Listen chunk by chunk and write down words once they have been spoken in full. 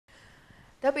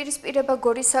უპირისპირდება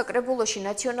გორის საკრებულოში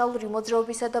ნაციონალური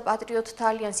მოძრაობისა და პატრიოტთა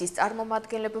ალიანსის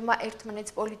წარმომადგენლებმა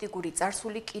ერთმანეთს პოლიტიკური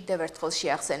წარსული კიდევ ერთხელ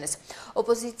შეახსენეს.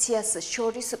 ოპოზიციას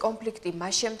შორის კონფლიქტი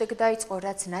მას შემდეგ დაიწყო,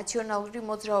 რაც ნაციონალური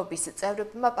მოძრაობის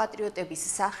წევრებმა პატრიოტების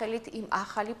სახელით იმ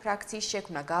ახალი ფრაქციის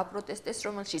შექმნა გააპროტესტეს,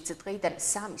 რომელშიც დღეიდან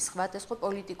 3 სხვადასხვა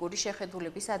პოლიტიკური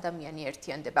შეხედულების ადამიანი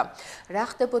ერთიანდება. რა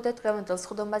ხდებოდა დღევანდელ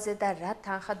სხდომაზე და რა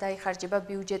თანხა დაიხარჯება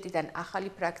ბიუჯეტიდან ახალი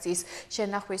ფრაქციის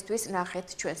შენახვისთვის, ნახეთ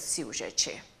ჩვენს სიუჟეტში.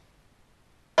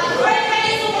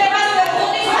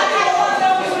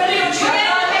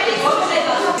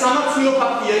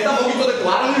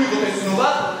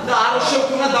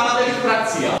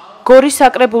 გორის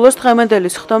საკრებულოს დღევანდელი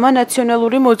სხდომა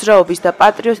ნაციონალური მოძრაობის და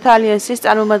პატრიოტთა ალიანსის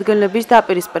წარმომადგენლების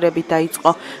დაპირისპირებით დაიწყო.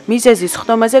 მიზეზი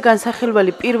სხდომაზე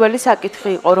განსახილველი პირველი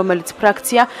საკითხი იყო, რომელიც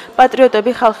ფრაქცია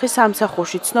პატრიოტები ხალხის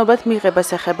სამსახურში ცნობად მიღებას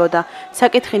ეხებოდა.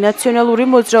 საკითხი ნაციონალური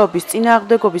მოძრაობის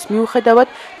წინააღმდეგობის მიუხედავად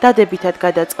დადებითად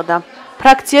გადაწყდა.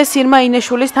 ფრაქცია სირმა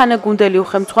ინეშვილის თანაგუნდელი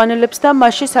უხელმძღვანელებს და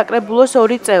მასში საკრებულოს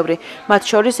 2 წევრი, მათ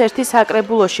შორის ერთი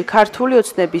საკრებულოში ქართული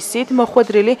ოცნების სით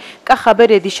მოხვედრილი კახაბერ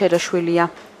ედიშერაშვილია.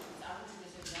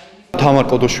 თამარ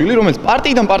კოდოშვილი, რომელიც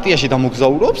პარტიიდან პარტიაში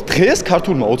დამოგზაურობს, დღეს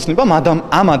ქართულმა ოცნებამ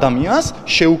ამ ადამიანს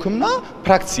შეუქმნა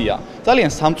ფრაქცია. ძალიან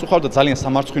სამწუხარო და ძალიან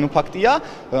სამარცხვინო ფაქტია,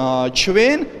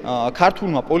 ჩვენ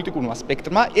ქართულმა პოლიტიკურმა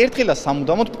სპექტრმა ერთხელ და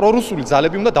სამუდამოდ პრორუსული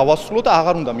ძალები უნდა დავასრულოთ და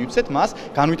აღარ უნდა მივცეთ მას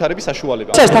განვითარების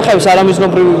საშუალება. ეს თანხების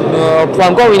არამიზნობრივი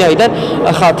ფლანგო, ვინაიდან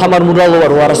ახლა თამარ მურალოვა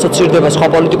რო არ ასოცირდება სხვა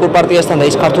პოლიტიკურ პარტიასთან და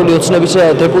ის ქართული ოცნების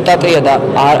დეპუტატია და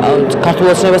ქართულ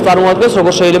ოცნებას წარმოადგენს,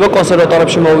 როგორ შეიძლება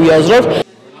კონსერვატორებში მოვიაზროთ.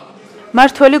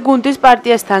 მართველი გუნდის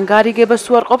პარტიასთან გარიგებას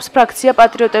უარყოფს ფრაქცია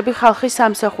პატრიოტები ხალხის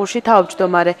სამსახურში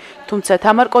თავმჯდომარე, თუმცა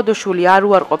თამარ კოდოშვილი არ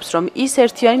უარყოფს, რომ ის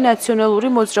ერთიანი ნაციონალური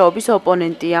მოძრაობის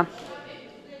ოპონენტია.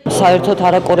 საერთოდ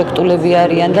არაკორექტულები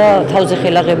არიან და თავზე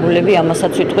ხელაღებულები,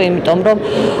 ამასაც ვიტყვი, იმიტომ რომ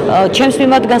ჩემს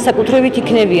მიმართ განსაკუთრებით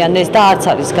იქნებიან ეს და არც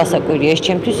არის გასაკვირი ეს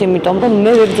ჩემთვის, იმიტომ რომ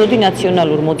მე ვებრძოდი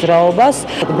ნაციონალურ მოძრაობას,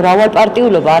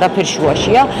 მრავალპარტიულობა არაფერ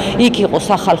შუაშია, იქ იყო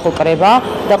სახალხო კრება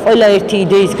და ყველა ერთი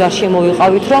იდეის გარშემო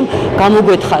ვიყავით, რომ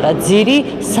გამოგვეთხარა ძირი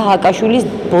სააკაშვილის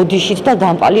ბოდიშით და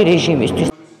დამპალი რეჟიმისთვის.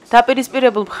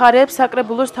 დაპირისპირებულ მხარეებს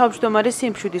საკრებულოს თავმჯდომარე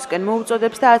სიმშვიდისკენ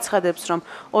მოუწოდებს და აცხადებს, რომ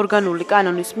ორგანული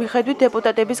კანონის მიხედვით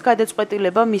დეპუტატების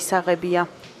გადაწყვეტილება მისაღებია.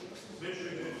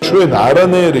 ჩვენ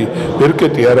არანაირი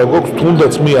ბერკეტი არ აქვს,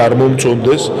 თუნდაც მე არ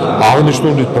მომწონდეს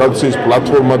აღნიშნული ფრაქციის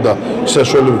პლატფორმა და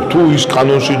საშუალებით თუ ის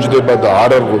კანონში ჯდება და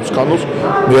არ არღობს კანონს,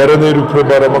 მე არანაირი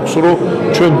უფლება არ მაქვს, რომ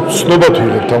ჩვენ ცნობად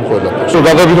ვიღებთ ამ ყველაფერს.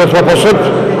 დადებითად ვაფასებთ,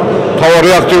 თავარი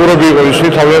აქტიურები იყო ისინი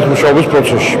თავიანთ მუშაობის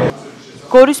პროცესში.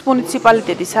 გორის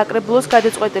მუნიციპალიტეტის საკრებულოს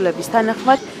გადაწყვეტილების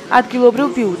თანახმად ადგილობრივ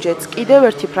ბიუჯეტს კიდევ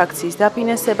ერთი ფრაქციის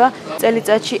დაფინანსება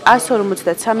წელიწადში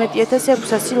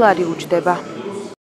 153.600 ლარი უჯდება.